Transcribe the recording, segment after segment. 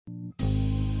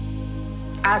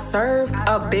I serve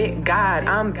a big God.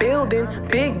 I'm building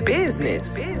big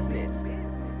business.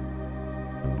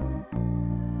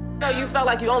 You felt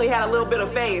like you only had a little bit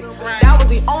of faith. That was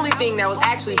the only thing that was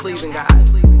actually pleasing God.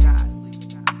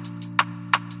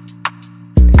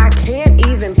 I can't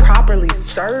even properly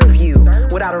serve you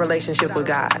without a relationship with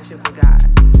God.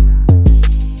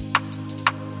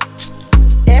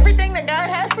 Everything that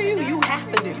God has for you, you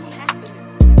have to do.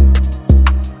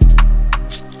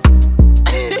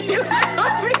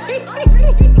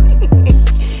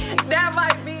 That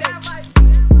might be.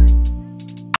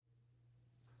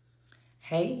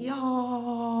 Hey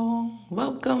y'all,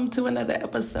 welcome to another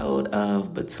episode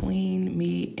of Between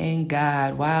Me and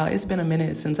God. Wow, it's been a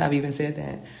minute since I've even said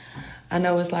that. I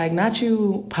know it's like not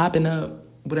you popping up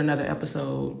with another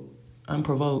episode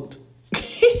unprovoked.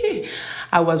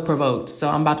 I was provoked, so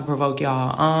I'm about to provoke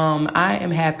y'all. I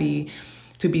am happy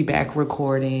to be back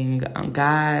recording.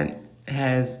 God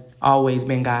has always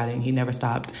been God and he never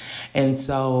stopped. And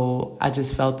so I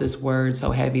just felt this word so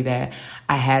heavy that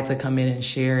I had to come in and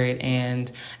share it.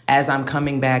 And as I'm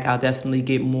coming back, I'll definitely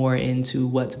get more into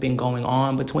what's been going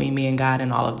on between me and God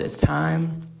in all of this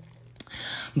time.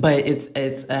 But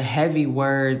it's a heavy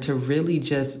word to really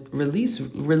just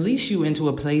release you into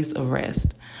a place of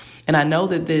rest. And I know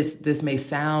that this may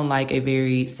sound like a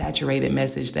very saturated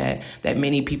message that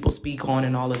many people speak on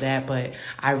and all of that, but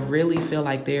I really feel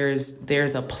like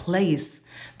there's a place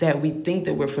that we think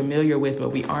that we're familiar with, but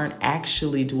we aren't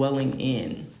actually dwelling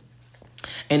in.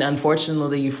 And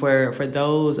unfortunately, for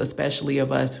those, especially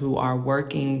of us who are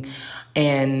working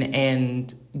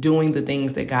and doing the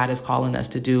things that God is calling us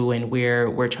to do, and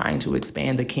we're trying to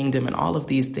expand the kingdom and all of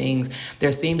these things,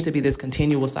 there seems to be this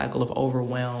continual cycle of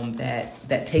overwhelm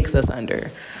that takes us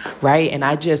under, right? And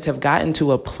I just have gotten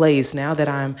to a place now that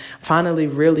I'm finally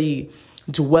really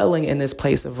dwelling in this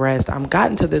place of rest. I'm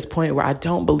gotten to this point where I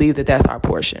don't believe that that's our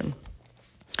portion.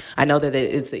 I know that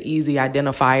it's an easy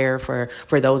identifier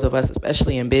for those of us,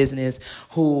 especially in business,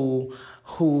 who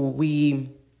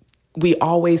we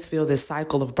always feel this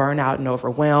cycle of burnout and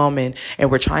overwhelm, and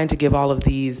we're trying to give all of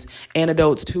these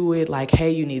antidotes to it, like,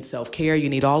 hey, you need self-care, you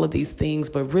need all of these things,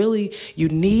 but really you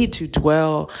need to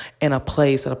dwell in a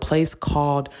place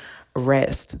called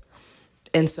rest.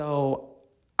 And so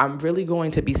I'm really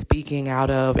going to be speaking out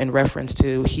of in reference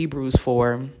to Hebrews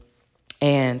 4,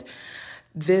 and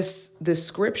this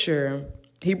scripture,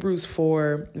 Hebrews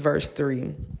 4, verse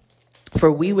 3, for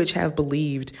we which have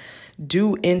believed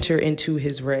do enter into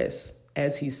his rest,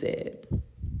 as he said.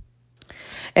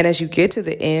 And as you get to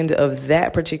the end of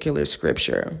that particular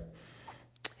scripture,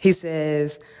 he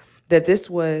says that this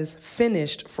was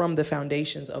finished from the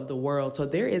foundations of the world. So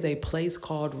there is a place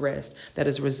called rest that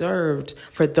is reserved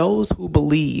for those who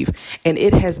believe, and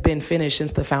it has been finished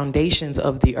since the foundations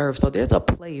of the earth. So there's a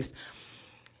place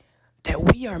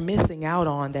that we are missing out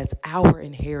on that's our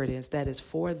inheritance, that is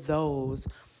for those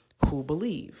who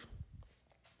believe.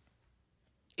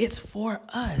 It's for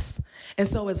us. And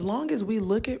so as long as we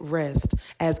look at rest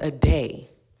as a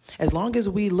day, as long as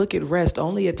we look at rest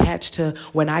only attached to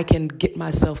when I can get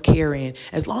my self-care in,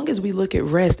 as long as we look at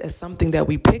rest as something that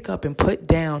we pick up and put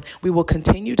down, we will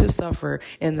continue to suffer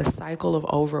in the cycle of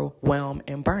overwhelm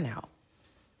and burnout.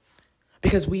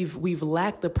 Because we've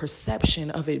lacked the perception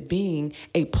of it being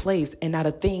a place and not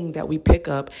a thing that we pick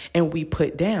up and we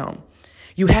put down.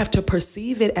 You have to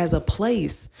perceive it as a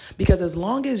place, because as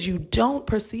long as you don't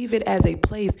perceive it as a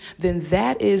place, then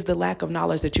that is the lack of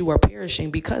knowledge that you are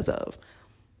perishing because of.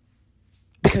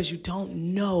 Because you don't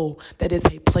know that it's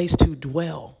a place to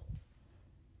dwell.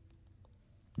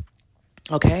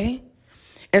 Okay?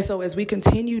 And so as we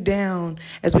continue down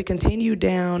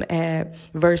at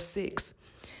verse 6,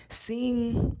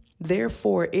 seeing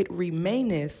therefore it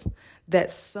remaineth that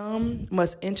some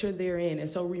must enter therein. And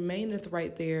so remaineth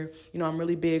right there, I'm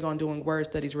really big on doing word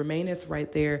studies. Remaineth right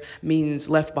there means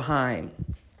left behind.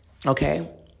 Okay?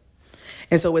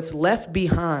 And so it's left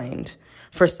behind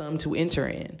for some to enter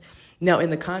in. Now,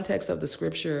 in the context of the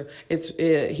scripture,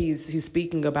 he's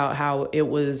speaking about how it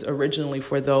was originally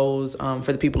for those,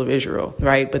 for the people of Israel,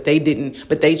 right? But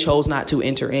they chose not to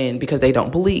enter in because they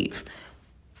don't believe.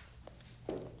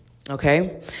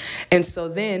 Okay. And so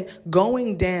then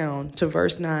going down to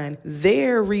verse 9,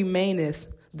 there remaineth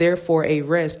therefore a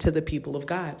rest to the people of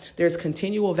God. There's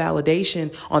continual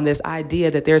validation on this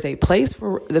idea that there's a place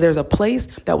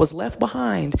that was left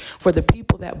behind for the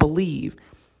people that believe.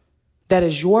 That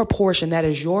is your portion. That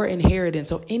is your inheritance.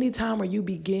 So anytime where you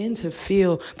begin to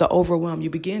feel the overwhelm, you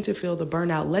begin to feel the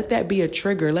burnout, let that be a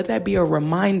trigger. Let that be a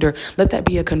reminder. Let that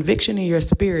be a conviction in your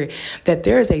spirit that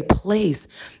there is a place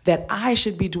that I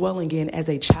should be dwelling in as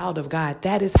a child of God.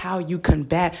 That is how you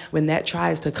combat when that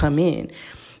tries to come in.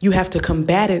 You have to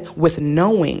combat it with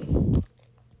knowing.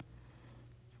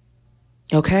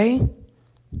 Okay?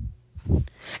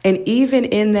 And even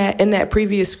in that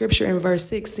previous scripture in verse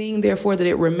 6, seeing therefore that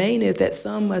it remaineth that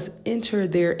some must enter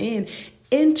therein.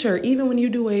 Enter, even when you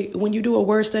do a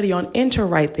word study on enter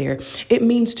right there, it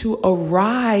means to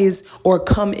arise or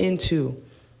come into.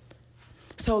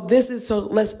 So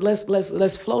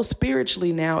let's flow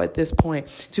spiritually now at this point.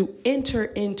 To enter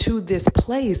into this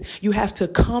place, you have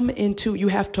to you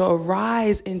have to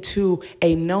arise into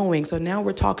a knowing. So now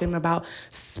we're talking about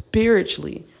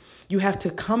spiritually. You have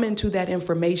to come into that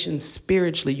information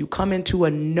spiritually. You come into a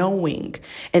knowing,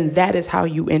 and that is how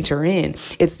you enter in.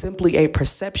 It's simply a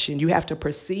perception. You have to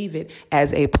perceive it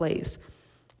as a place.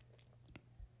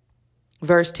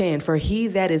 Verse 10, for he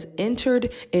that is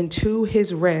entered into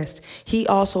his rest, he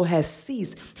also has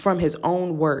ceased from his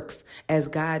own works as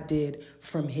God did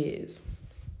from his.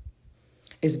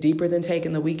 It's deeper than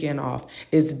taking the weekend off.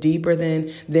 It's deeper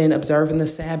than observing the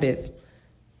Sabbath.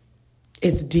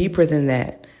 It's deeper than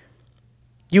that.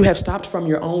 You have stopped from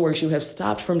your own works. You have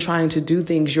stopped from trying to do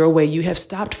things your way. You have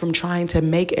stopped from trying to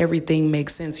make everything make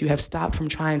sense. You have stopped from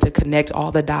trying to connect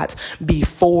all the dots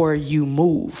before you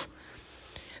move.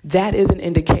 That is an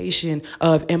indication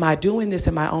of, am I doing this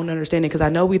in my own understanding? Because I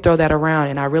know we throw that around,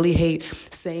 and I really hate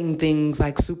saying things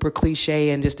like super cliche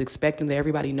and just expecting that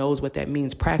everybody knows what that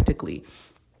means practically.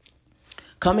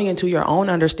 Coming into your own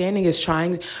understanding is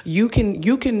you can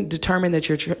determine that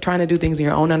you're trying to do things in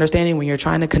your own understanding when you're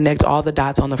trying to connect all the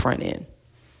dots on the front end.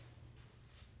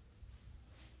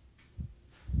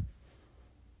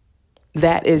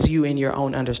 That is you in your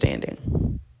own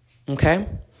understanding. Okay?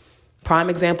 Prime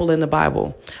example in the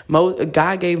Bible.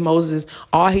 God gave Moses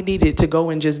all he needed to go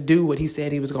and just do what he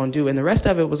said he was going to do. And the rest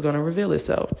of it was going to reveal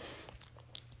itself.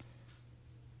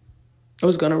 It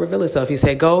was going to reveal itself. He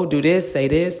said, go do this, say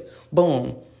this.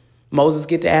 Boom. Moses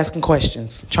get to asking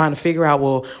questions, trying to figure out,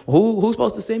 well, who's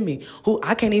supposed to send me?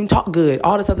 I can't even talk good.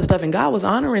 All this other stuff. And God was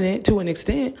honoring it to an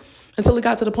extent until it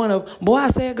got to the point of, boy, I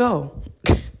said go.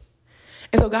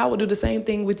 And so God will do the same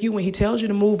thing with you when he tells you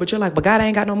to move, but you're like, but God, I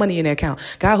ain't got no money in the account.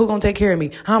 God, who gonna take care of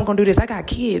me? How I'm gonna do this? I got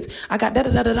kids. I got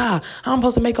da-da-da-da-da. How I'm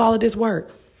supposed to make all of this work?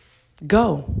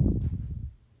 Go.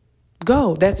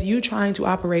 That's you trying to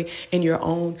operate in your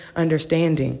own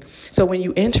understanding. So when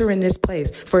you enter in this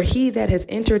place, for he that has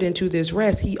entered into this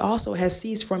rest, he also has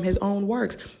ceased from his own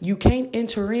works. You can't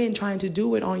enter in trying to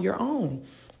do it on your own.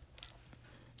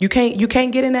 You can't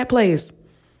get in that place.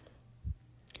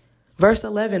 Verse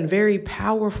 11, very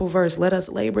powerful verse. Let us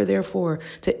labor, therefore,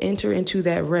 to enter into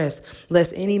that rest,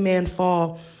 lest any man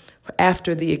fall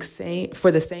for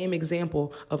the same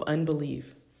example of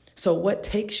unbelief. So what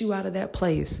takes you out of that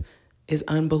place is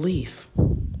unbelief.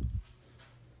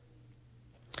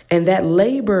 And that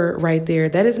labor right there,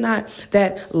 that is not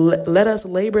that let us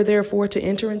labor, therefore, to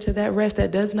enter into that rest.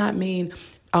 That does not mean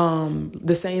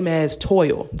the same as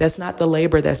toil. That's not the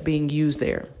labor that's being used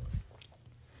there.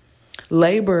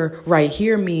 Labor right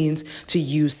here means to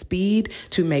use speed,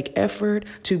 to make effort,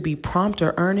 to be prompt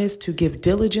or earnest, to give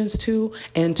diligence to,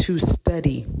 and to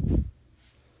study.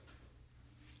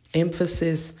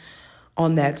 Emphasis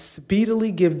on that.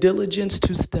 Speedily give diligence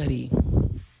to study.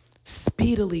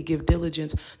 Speedily give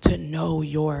diligence to know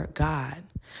your God.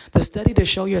 The study to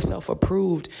show yourself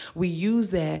approved, we use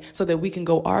that so that we can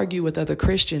go argue with other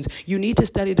Christians. You need to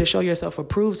study to show yourself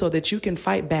approved so that you can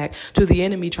fight back to the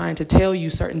enemy trying to tell you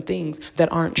certain things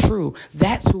that aren't true.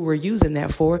 That's who we're using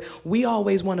that for. We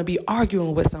always want to be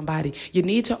arguing with somebody. You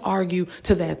need to argue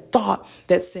to that thought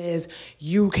that says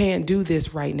you can't do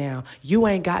this right now. You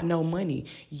ain't got no money.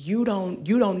 You don't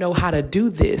know how to do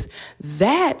this.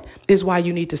 That is why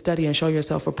you need to study and show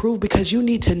yourself approved, because you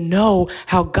need to know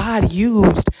how God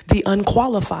used the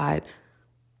unqualified.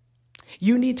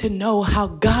 You need to know how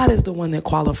God is the one that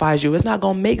qualifies you. It's not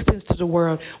going to make sense to the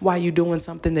world why you're doing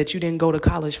something that you didn't go to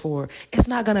college for. It's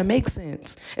not going to make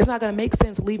sense. It's not going to make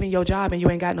sense leaving your job and you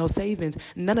ain't got no savings.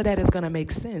 None of that is going to make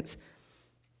sense.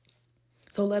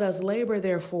 So let us labor,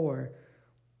 therefore,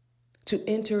 to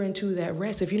enter into that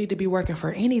rest. If you need to be working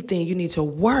for anything, you need to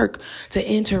work to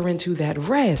enter into that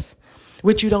rest,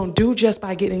 which you don't do just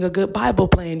by getting a good Bible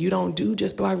plan. You don't do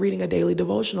just by reading a daily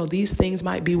devotional. These things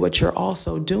might be what you're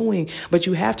also doing, but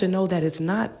you have to know that it's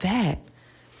not that.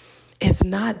 It's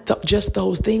not just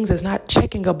those things. It's not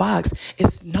checking a box.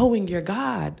 It's knowing your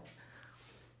God.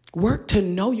 Work to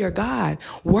know your God.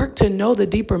 Work to know the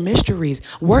deeper mysteries.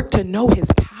 Work to know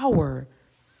his power.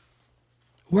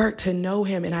 Work to know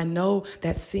him. And I know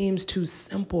that seems too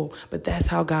simple, but that's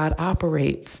how God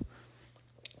operates.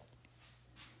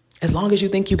 As long as you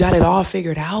think you got it all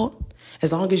figured out,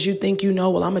 as long as you think you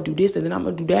know, well, I'm going to do this and then I'm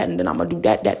going to do that and then I'm going to do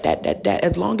that.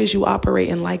 As long as you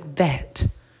operating like that,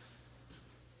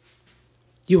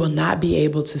 you will not be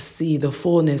able to see the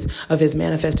fullness of his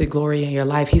manifested glory in your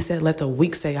life. He said, let the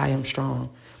weak say I am strong.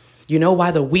 You know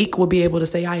why the weak will be able to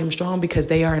say I am strong? Because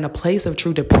they are in a place of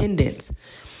true dependence.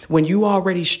 When you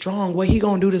already strong, what he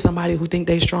going to do to somebody who think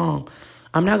they strong?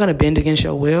 I'm not going to bend against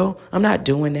your will. I'm not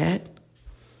doing that.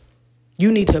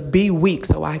 You need to be weak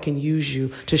so I can use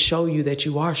you to show you that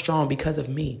you are strong because of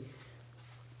me.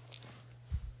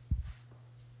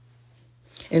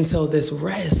 And so this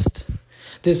rest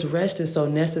is so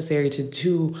necessary to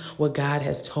do what God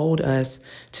has told us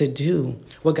to do,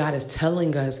 what God is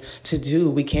telling us to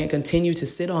do. We can't continue to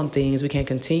sit on things. We can't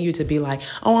continue to be like,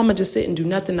 oh, I'm going to just sit and do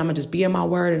nothing. I'm going to just be in my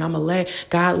word and I'm going to let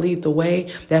God lead the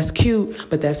way. That's cute,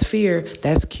 but that's fear.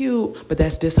 That's cute, but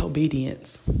that's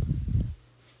disobedience.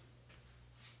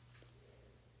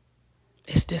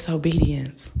 It's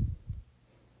disobedience.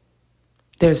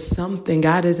 There's something.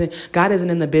 God isn't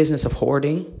in the business of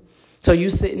hoarding. So you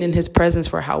sitting in his presence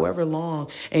for however long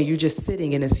and you're just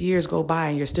sitting and as years go by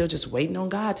and you're still just waiting on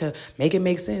God to make it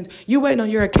make sense. You're waiting on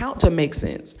your account to make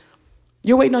sense.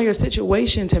 You're waiting on your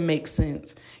situation to make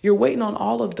sense. You're waiting on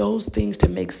all of those things to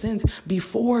make sense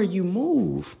before you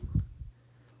move.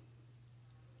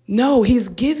 No, he's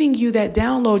giving you that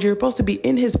download. You're supposed to be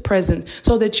in his presence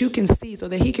so that you can see, so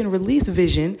that he can release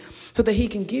vision, so that he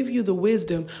can give you the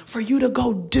wisdom for you to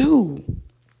go do.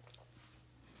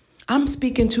 I'm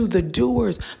speaking to the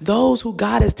doers, those who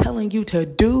God is telling you to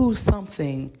do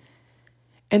something.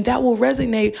 And that will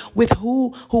resonate with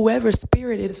whoever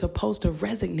spirit it is supposed to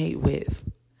resonate with.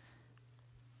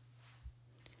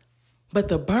 But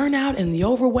the burnout and the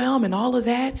overwhelm and all of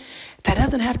that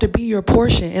doesn't have to be your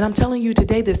portion. And I'm telling you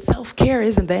today that self-care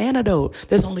isn't the antidote.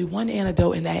 There's only one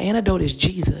antidote, and that antidote is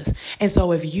Jesus. And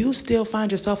so if you still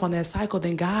find yourself on that cycle,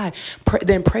 then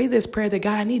pray this prayer that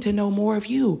God, I need to know more of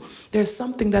you. There's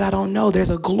something that I don't know. There's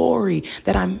a glory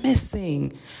that I'm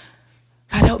missing.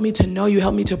 God, help me to know you.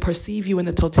 Help me to perceive you in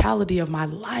the totality of my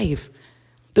life.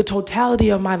 The totality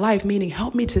of my life, meaning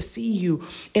help me to see you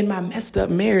in my messed up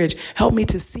marriage. Help me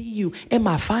to see you in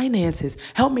my finances.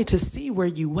 Help me to see where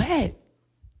you at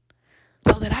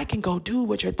so that I can go do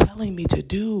what you're telling me to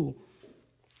do.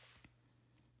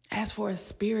 Ask for a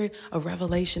spirit of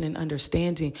revelation and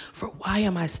understanding for why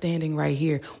am I standing right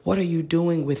here? What are you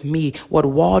doing with me? What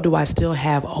wall do I still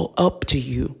have up to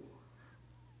you?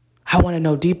 I want to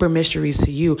know deeper mysteries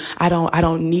to you. I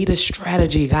don't need a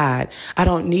strategy, God.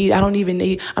 I'm not even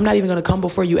going to come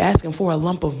before you asking for a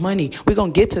lump of money. We're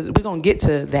going to get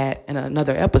to that in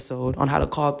another episode on how to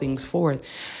call things forth.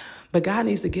 But God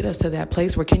needs to get us to that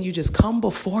place where can you just come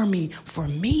before me for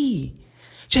me?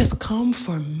 Just come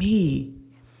for me.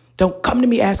 Don't come to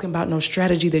me asking about no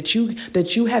strategy that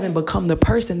you haven't become the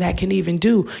person that can even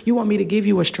do. You want me to give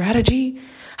you a strategy?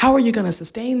 How are you going to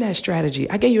sustain that strategy?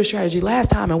 I gave you a strategy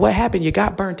last time, and what happened? You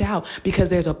got burnt out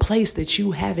because there's a place that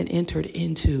you haven't entered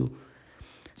into.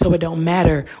 So it don't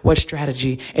matter what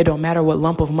strategy. It don't matter what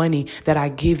lump of money that I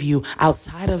give you.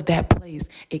 Outside of that place,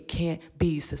 it can't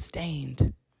be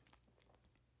sustained.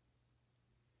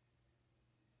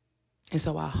 And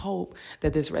so I hope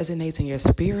that this resonates in your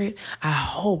spirit. I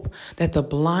hope that the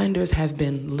blinders have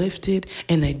been lifted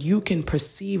and that you can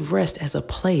perceive rest as a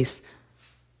place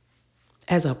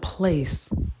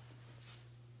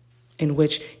in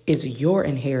which is your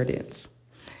inheritance,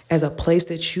 as a place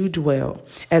that you dwell,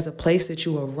 as a place that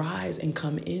you arise and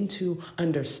come into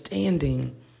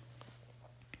understanding.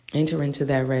 Enter into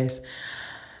that rest.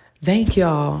 Thank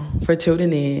y'all for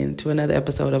tuning in to another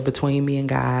episode of Between Me and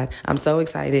God. I'm so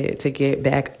excited to get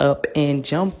back up and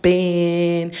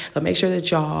jumping. So make sure that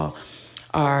y'all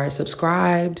are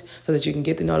subscribed so that you can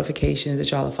get the notifications, that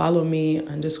y'all follow me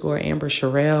 _Amber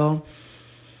Sherelle.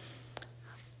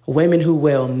 Women Who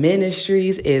Well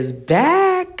Ministries is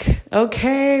back.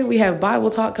 Okay, we have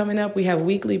Bible talk coming up. We have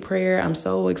weekly prayer. I'm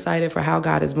so excited for how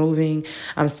God is moving.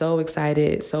 I'm so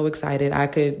excited. I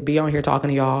could be on here talking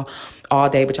to y'all all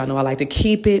day, but y'all know I like to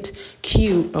keep it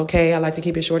cute. Okay, I like to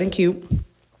keep it short and cute.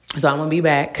 So I'm going to be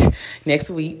back next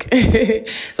week.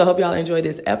 So I hope y'all enjoyed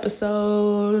this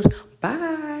episode.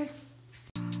 Bye.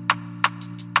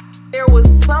 There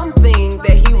was something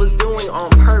that he was doing on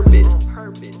purpose.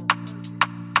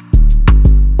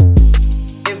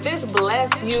 If this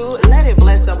bless you, let it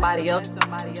bless somebody else.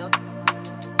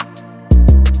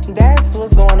 That's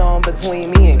what's going on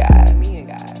between me and God.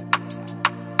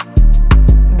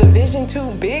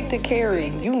 big to carry.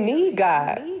 You need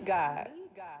God.